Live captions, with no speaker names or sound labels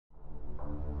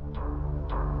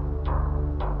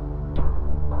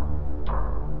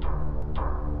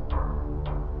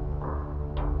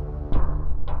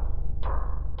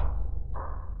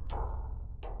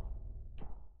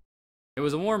It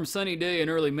was a warm, sunny day in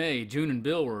early May. June and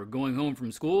Bill were going home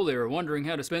from school. They were wondering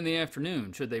how to spend the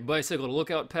afternoon. Should they bicycle to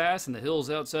Lookout Pass in the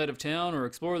hills outside of town or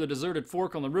explore the deserted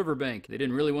fork on the riverbank? They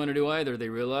didn't really want to do either. They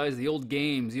realized the old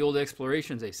games, the old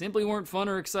explorations, they simply weren't fun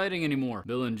or exciting anymore.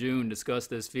 Bill and June discussed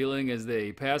this feeling as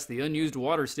they passed the unused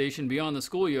water station beyond the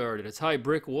schoolyard at its high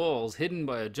brick walls, hidden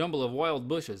by a jumble of wild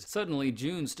bushes. Suddenly,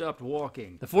 June stopped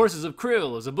walking. The Forces of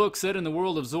Krill is a book set in the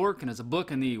world of Zork, and it's a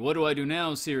book in the What Do I Do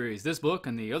Now series. This book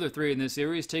and the other three in this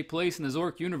series take place in the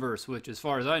Zork universe, which, as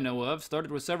far as I know of,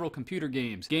 started with several computer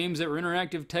games. Games that were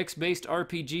interactive text-based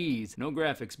RPGs. No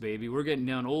graphics, baby. We're getting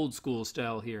down old school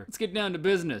style here. Let's get down to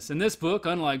business. In this book,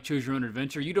 unlike Choose Your Own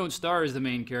Adventure, you don't star as the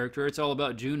main character. It's all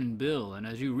about June and Bill, and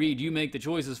as you read, you make the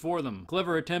choices for them.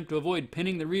 Clever attempt to avoid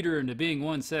pinning the reader into being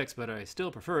one sex, but I still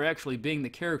prefer actually being the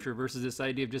character versus this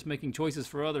idea of just making choices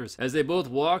for others. As they both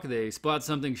walk, they spot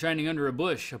something shining under a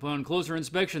bush. Upon closer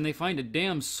inspection, they find a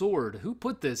damn sword. Who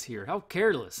put this here? How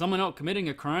careless. Someone out committing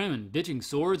a crime and ditching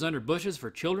swords under bushes for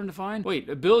children to find?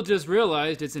 Wait, Bill just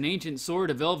realized it's an ancient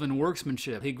sword of elven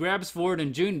workmanship. He grabs for it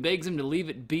and June begs him to leave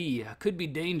it be. Could be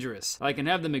dangerous. I can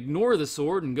have them ignore the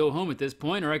sword and go home at this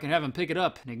point, or I can have them pick it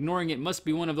up. And ignoring it must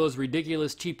be one of those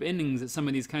ridiculous cheap endings that some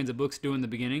of these kinds of books do in the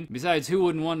beginning. Besides, who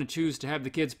wouldn't want to choose to have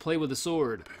the kids play with a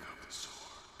sword?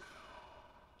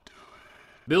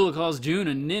 Bill calls June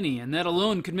a ninny, and that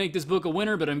alone could make this book a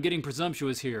winner, but I'm getting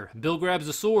presumptuous here. Bill grabs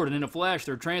a sword, and in a flash,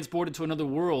 they're transported to another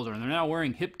world, and they're now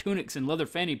wearing hip tunics and leather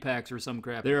fanny packs or some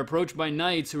crap. They're approached by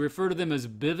knights who refer to them as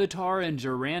Bivitar and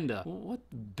Jaranda. What?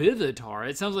 Bivitar?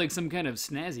 It sounds like some kind of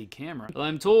snazzy camera. Well,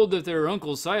 I'm told that their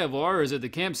uncle CYOA is at the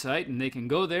campsite, and they can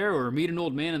go there or meet an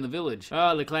old man in the village.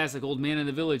 Ah, the classic old man in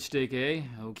the village stick, eh?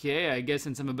 Okay, I guess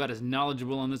since I'm about as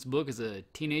knowledgeable on this book as a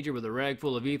teenager with a rag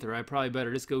full of ether, I probably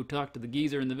better just go talk to the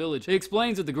geezer in the village. He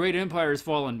explains that the great empire has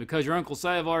fallen because your Uncle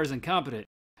CYOA is incompetent.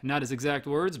 Not his exact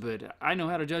words, but I know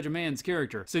how to judge a man's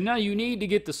character. So now you need to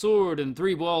get the sword and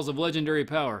 3 balls of legendary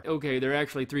power. Okay, they're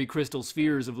actually 3 crystal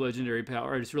spheres of legendary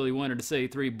power. I just really wanted to say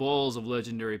 3 balls of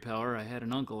legendary power. I had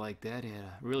an uncle like that. He had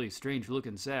a really strange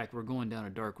looking sack. We're going down a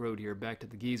dark road here, back to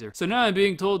the geezer. So now I'm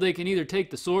being told they can either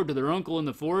take the sword to their uncle in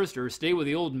the forest or stay with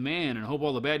the old man and hope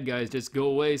all the bad guys just go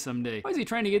away someday. Why is he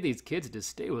trying to get these kids to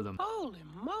stay with him? Holy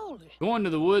moly. Going to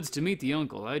the woods to meet the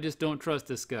uncle. I just don't trust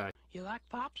this guy. You like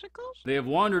popsicles? They have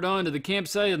wandered on to the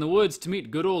campsite in the woods to meet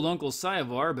good old Uncle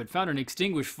CYOA, but found an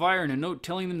extinguished fire and a note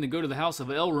telling them to go to the house of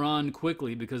Elrond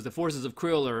quickly because the Forces of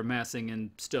Krill are amassing and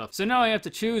stuff. So now I have to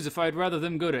choose if I'd rather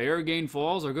them go to Arrogane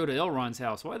Falls or go to Elrond's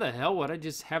house. Why the hell would I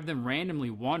just have them randomly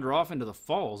wander off into the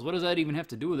falls? What does that even have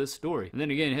to do with this story? And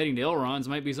then again, heading to Elrond's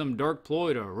might be some dark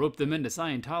ploy to rope them into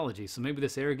Scientology, so maybe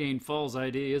this Arrogane Falls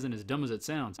idea isn't as dumb as it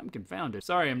sounds. I'm confounded.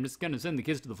 Sorry, I'm just gonna send the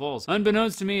kids to the falls.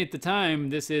 Unbeknownst to me at the time,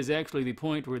 this is actually the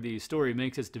point where the story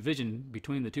makes its division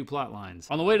between the 2 plot lines.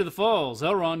 On the way to the falls,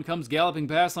 Elrond comes galloping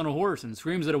past on a horse and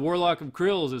screams that a warlock of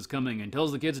Krills is coming and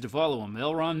tells the kids to follow him.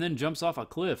 Elrond then jumps off a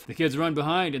cliff. The kids run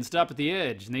behind and stop at the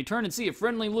edge, and they turn and see a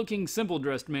friendly-looking,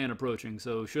 simple-dressed man approaching.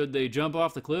 So should they jump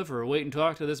off the cliff or wait and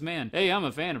talk to this man? Hey, I'm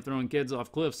a fan of throwing kids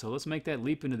off cliffs, so let's make that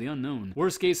leap into the unknown.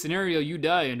 Worst-case scenario, you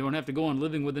die and don't have to go on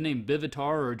living with the name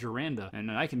Bivitar or Jaranda,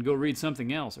 and I can go read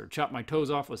something else or chop my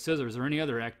toes off with scissors or any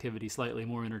other activity slightly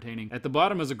more entertaining. At the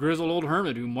bottom is a grizzled old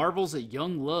hermit who marvels at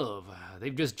young love.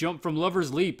 They've just jumped from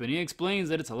Lover's Leap, and he explains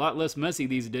that it's a lot less messy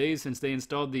these days since they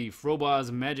installed the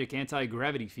Froboz's magic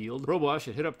anti-gravity field. Froboz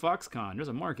should hit up Foxconn. There's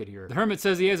a market here. The hermit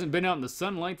says he hasn't been out in the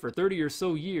sunlight for 30 or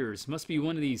so years. Must be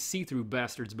one of these see-through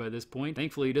bastards by this point.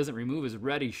 Thankfully, he doesn't remove his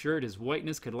ratty shirt. His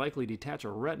whiteness could likely detach a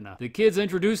retina. The kids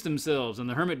introduce themselves, and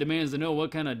the hermit demands to know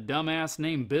what kind of dumbass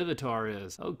name Bivitar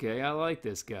is. Okay, I like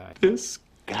this guy. This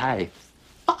guy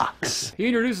fucks. He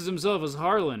introduces himself as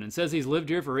Harlan and says he's lived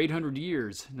here for 800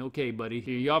 years. Okay, buddy.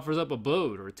 He offers up a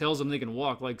boat or tells them they can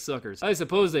walk like suckers. I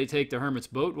suppose they take the hermit's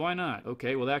boat. Why not?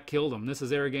 Okay, well that killed him. This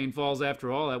is Arrogane Falls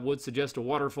after all. That would suggest a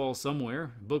waterfall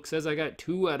somewhere. The book says I got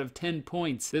 2 out of 10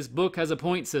 points. This book has a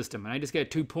point system and I just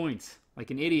got 2 points. Like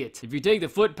an idiot. If you take the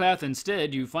footpath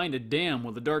instead, you find a dam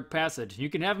with a dark passage. You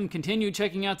can have them continue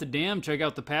checking out the dam, check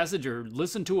out the passage, or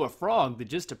listen to a frog that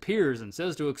just appears and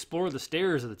says to explore the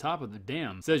stairs at the top of the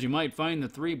dam. It says you might find the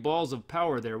 3 balls of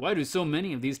power there. Why do so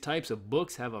many of these types of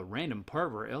books have a random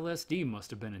part where LSD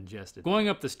must have been ingested? Going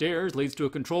up the stairs leads to a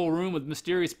control room with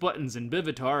mysterious buttons, and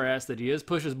Bivitar, ass that he is,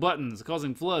 pushes buttons,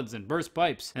 causing floods and burst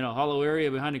pipes. In a hollow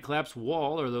area behind a collapsed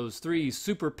wall are those 3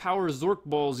 super power Zork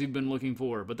balls you've been looking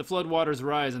for, but the floodwater waters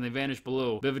rise and they vanish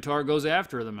below. Bivitar goes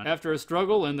after them. After a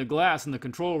struggle and the glass in the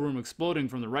control room exploding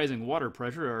from the rising water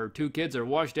pressure, our two kids are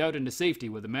washed out into safety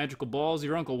with the magical balls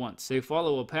your uncle wants. They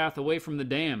follow a path away from the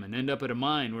dam and end up at a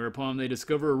mine, whereupon they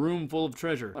discover a room full of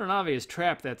treasure. What an obvious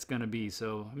trap that's gonna be,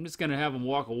 so I'm just gonna have them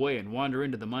walk away and wander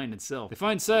into the mine itself. They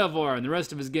find CYOA and the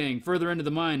rest of his gang further into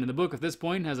the mine, and the book at this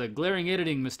point has a glaring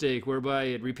editing mistake whereby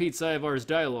it repeats CYOA's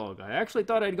dialogue. I actually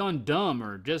thought I'd gone dumb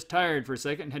or just tired for a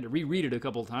second and had to reread it a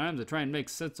couple times to try and make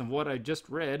sense of what I just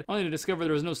read, only to discover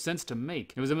there was no sense to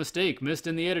make. It was a mistake missed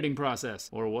in the editing process.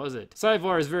 Or was it?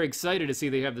 CYOA is very excited to see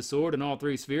they have the sword and all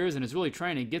three spheres and is really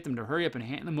trying to get them to hurry up and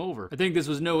hand them over. I think this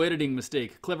was no editing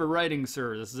mistake. Clever writing,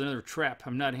 sir. This is another trap.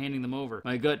 I'm not handing them over.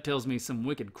 My gut tells me some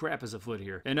wicked crap is afoot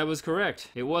here. And I was correct.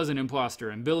 It was an imposter,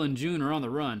 and Bill and June are on the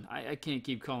run. I can't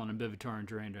keep calling them Bivitar and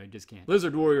Durandra. I just can't.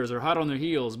 Lizard warriors are hot on their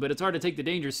heels, but it's hard to take the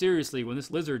danger seriously when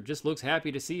this lizard just looks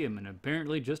happy to see him and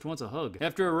apparently just wants a hug.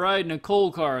 After a ride in a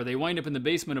coal car, they wind up in the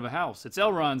basement of a house. It's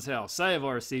Elrond's house.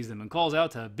 CYOA sees them and calls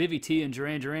out to Bivy and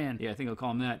Duran. Yeah, I think I'll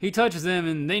call him that. He touches them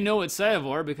and they know it's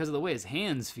CYOA because of the way his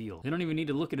hands feel. They don't even need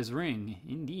to look at his ring.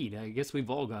 Indeed, I guess we've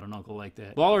all got an uncle like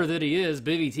that. Baller that he is,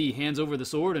 Bivy hands over the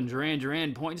sword and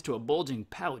Duran points to a bulging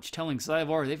pouch telling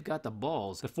CYOA they've got the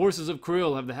balls. The forces of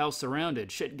Krill have the house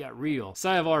surrounded. Shit got real.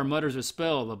 CYOA mutters a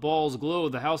spell. The balls glow,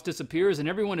 the house disappears, and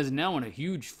everyone is now in a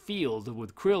huge field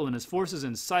with Krill and his forces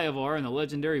and CYOA and the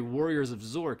legendary warriors of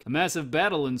Zork. A massive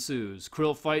battle ensues.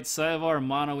 Krill fights CYOA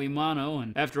mano-a-mano,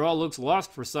 and after all looks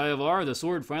lost for CYOA, the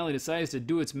sword finally decides to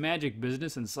do its magic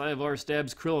business and CYOA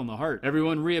stabs Krill in the heart.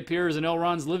 Everyone reappears in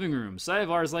Elrond's living room.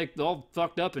 CYOA's like all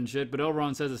fucked up and shit, but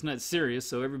Elrond says it's not serious,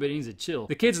 so everybody needs to chill.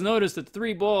 The kids notice that the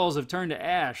three balls have turned to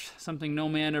ash, something no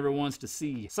man ever wants to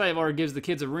see. CYOA gives the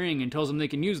kids a ring and tells them they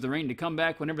can use the ring to come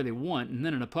back whenever they want, and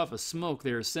then in a puff of smoke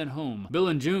they are sent home. Bill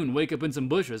and June wake up in some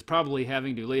bushes, probably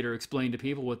having to later explain to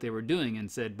people what they were doing in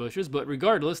said bushes, but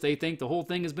regardless, they think the whole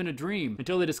thing has been a dream,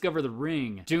 until they discover the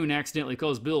ring. June accidentally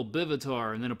calls Bill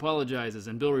Bivitar and then apologizes,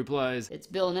 and Bill replies, "It's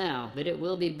Bill now, but it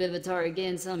will be Bivitar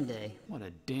again someday." What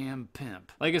a damn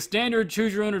pimp. Like a standard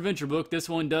choose-your-own-adventure book, this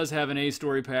one does have an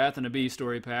A-story path and a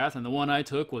B-story path, and the one I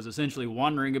took was essentially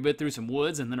wandering a bit through some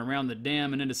woods and then around the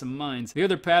dam and into some mines. The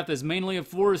other path is mainly a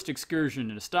forest excursion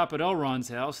and a stop at Elrond's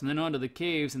house and then onto the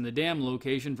caves and the dam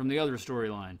location from the other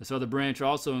storyline. This other branch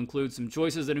also includes some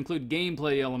choices that include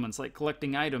gameplay elements like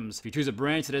collecting items. If you choose a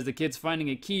branch that has the kids finding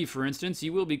a key, for instance,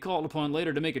 you will be called upon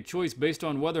later to make a choice based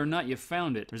on whether or not you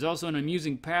found it. There's also an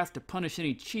amusing path to punish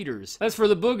any cheaters. As for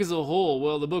the book as a whole,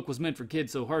 well, the book was meant for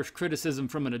kids, so harsh criticism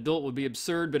from an adult would be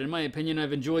absurd, but in my opinion,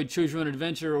 I've enjoyed Choose Your Own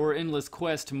Adventure or Endless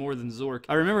Quest more than Zork.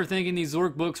 I remember thinking these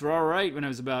Zork books were alright when I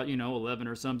was about, 11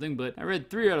 or something, but I read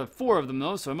 3 out of 4 of them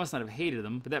though, so I must not have hated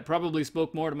them, but that probably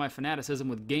spoke more to my fanaticism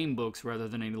with game books rather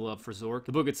than any love for Zork.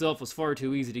 The book itself was far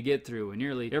too easy to get through, and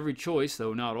nearly every choice,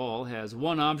 though not all, has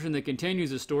one option that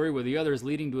continues a story with the others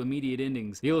leading to immediate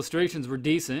endings. The illustrations were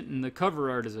decent, and the cover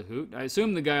art is a hoot. I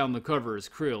assume the guy on the cover is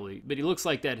Krill, but he looks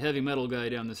like that heavy metal guy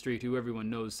down the street who everyone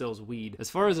knows sells weed. As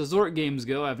far as the Zork games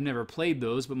go, I've never played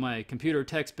those, but my computer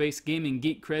text-based gaming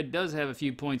geek cred does have a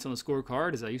few points on the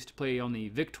scorecard, as I used to play on the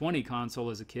VIC-20 console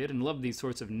as a kid and loved these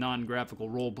sorts of non-graphical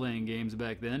role-playing games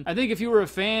back then. I think if you were a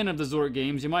fan of the Zork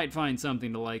games, you might find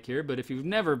something to like here, but if you've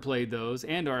never played those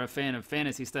and are a fan of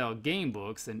fantasy-style game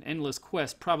books, then Endless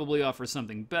Quest probably offers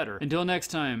something better. Until next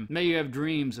time, may you have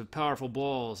dreams of powerful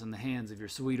balls in the hands of your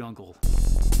sweet uncle.